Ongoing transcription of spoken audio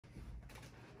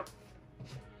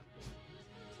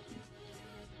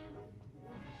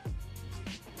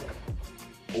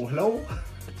Hello.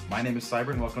 My name is Cyber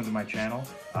and welcome to my channel.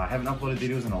 I haven't uploaded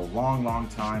videos in a long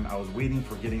time. I was waiting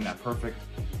for getting that perfect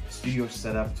studio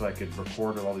set up so I could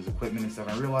record all these equipment and stuff.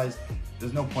 I realized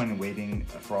there's no point in waiting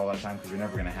for all that time because you're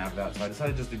never going to have that. So I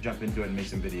decided just to jump into it and make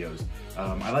some videos.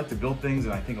 I like to build things,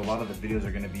 and I think a lot of the videos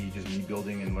are going to be just me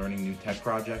building and learning new tech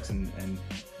projects and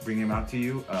bringing them out to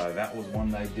you. That was one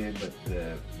that I did, but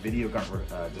the video got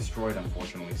destroyed,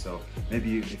 unfortunately. So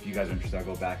maybe if you guys are interested, I'll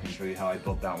go back and show you how I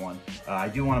built that one. I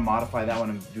do want to modify that one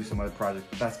and do some other projects,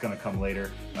 but that's going to come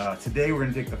later. Today we're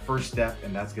going to take the first step,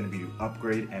 and that's going to be to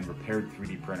upgrade and repair the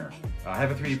 3D printer. I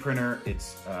have a 3D printer.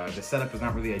 It's the setup is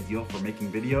not really ideal for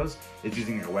making videos. It's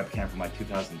using a webcam from like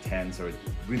 2010, so it's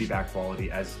really bad quality,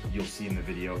 as you'll see in the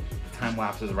video. The time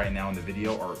lapses right now in the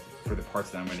video are for the parts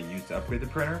that I'm going to use to upgrade the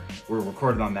printer. We're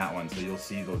recorded on that one, so you'll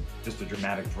see just a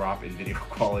dramatic drop in video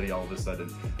quality all of a sudden.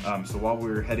 So while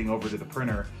we're heading over to the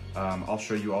printer, I'll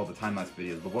show you all the time-lapse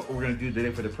videos. But what we're going to do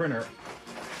today for the printer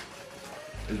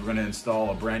is we're going to install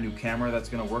a brand new camera that's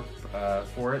going to work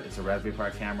for it. It's a Raspberry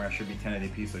Pi camera. It should be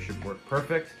 1080p, so it should work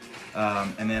perfect.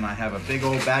 And then I have a big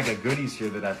old bag of goodies here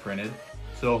that I printed.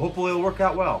 So hopefully it'll work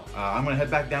out well. I'm gonna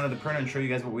head back down to the printer and show you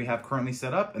guys what we have currently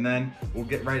set up, and then we'll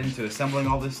get right into assembling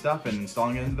all this stuff and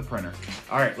installing it into the printer.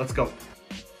 All right, let's go.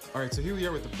 All right, so here we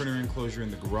are with the printer enclosure in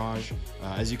the garage.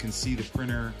 As you can see, the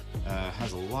printer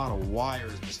has a lot of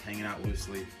wires just hanging out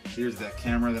loosely. Here's that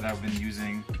camera that I've been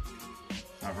using.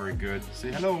 Not very good.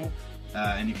 Say hello.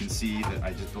 And you can see that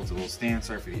I just built a little stand.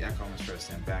 Sorry for the echo. I'm gonna try to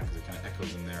stand back because it kind of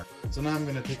echoes in there. So now I'm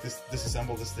gonna take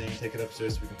disassemble this thing, take it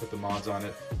upstairs so we can put the mods on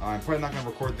it. I'm probably not gonna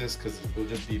record this because it'll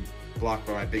just be blocked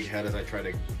by my big head as I try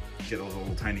to get those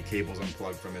little tiny cables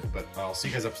unplugged from it, but I'll see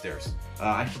you guys upstairs.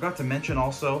 I forgot to mention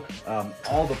also,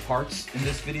 all the parts in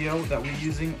this video that we're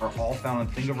using are all found on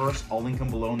Thingiverse. I'll link them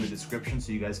below in the description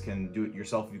so you guys can do it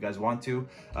yourself if you guys want to.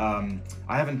 I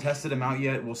haven't tested them out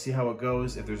yet. We'll see how it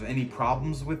goes. If there's any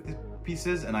problems with the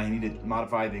pieces and I need to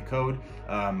modify the code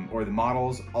or the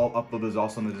models, I'll upload those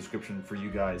also in the description for you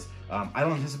guys. I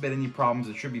don't anticipate any problems.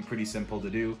 It should be pretty simple to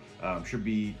do.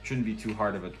 Shouldn't be too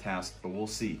hard of a task, but we'll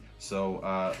see. So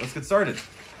let's get started.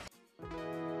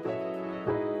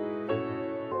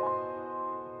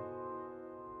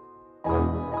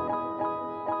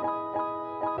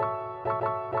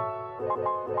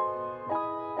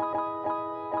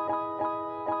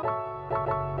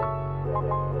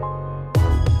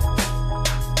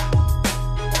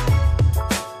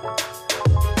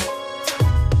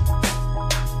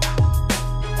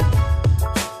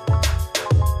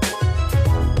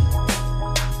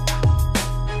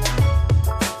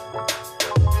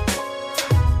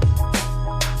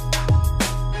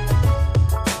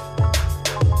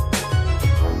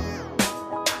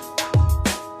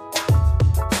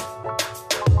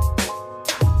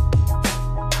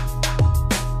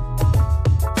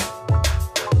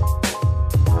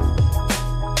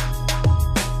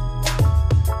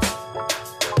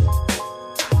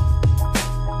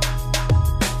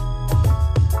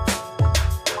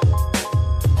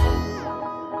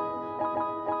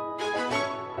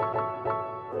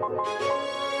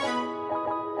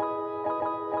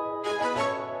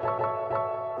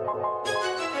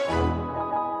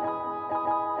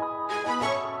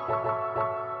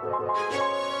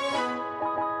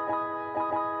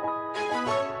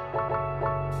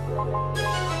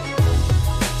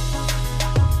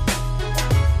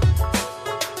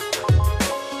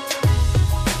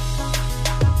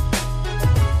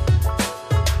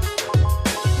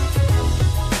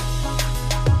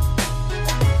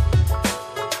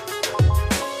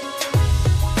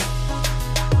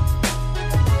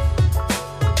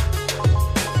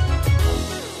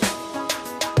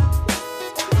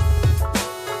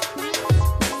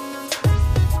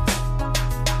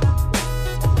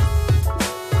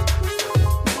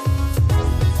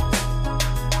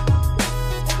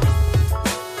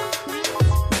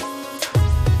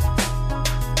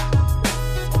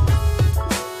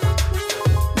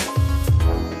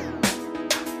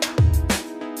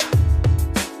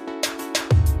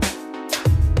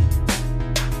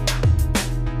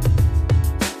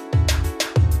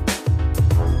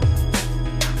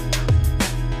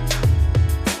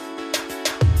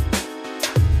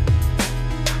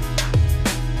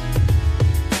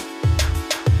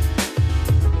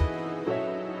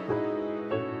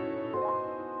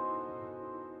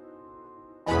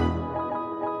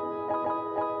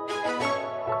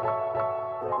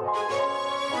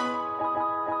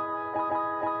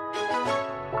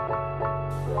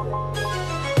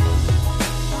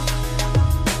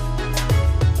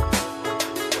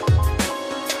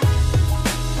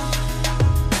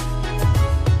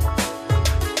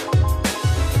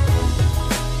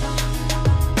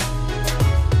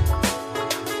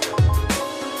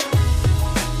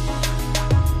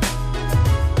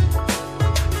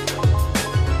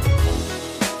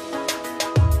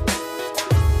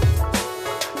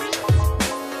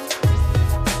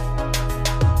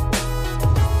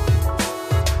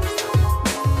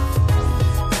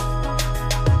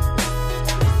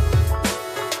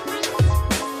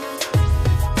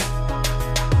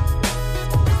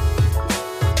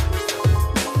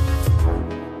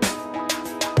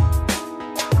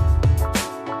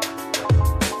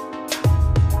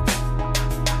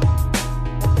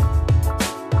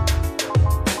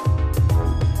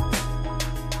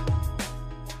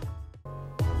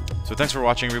 So thanks for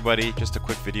watching, everybody. Just a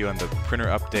quick video on the printer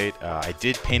update. I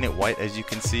did paint it white, as you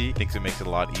can see. I think it makes it a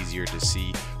lot easier to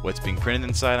see what's being printed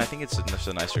inside. I think it's just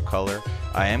a nicer color.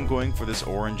 I am going for this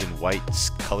orange and white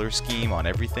color scheme on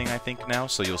everything, I think, now.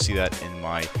 So you'll see that in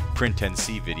my Print and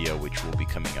See video, which will be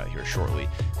coming out here shortly.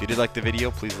 If you did like the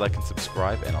video, please like and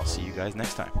subscribe, and I'll see you guys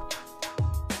next time.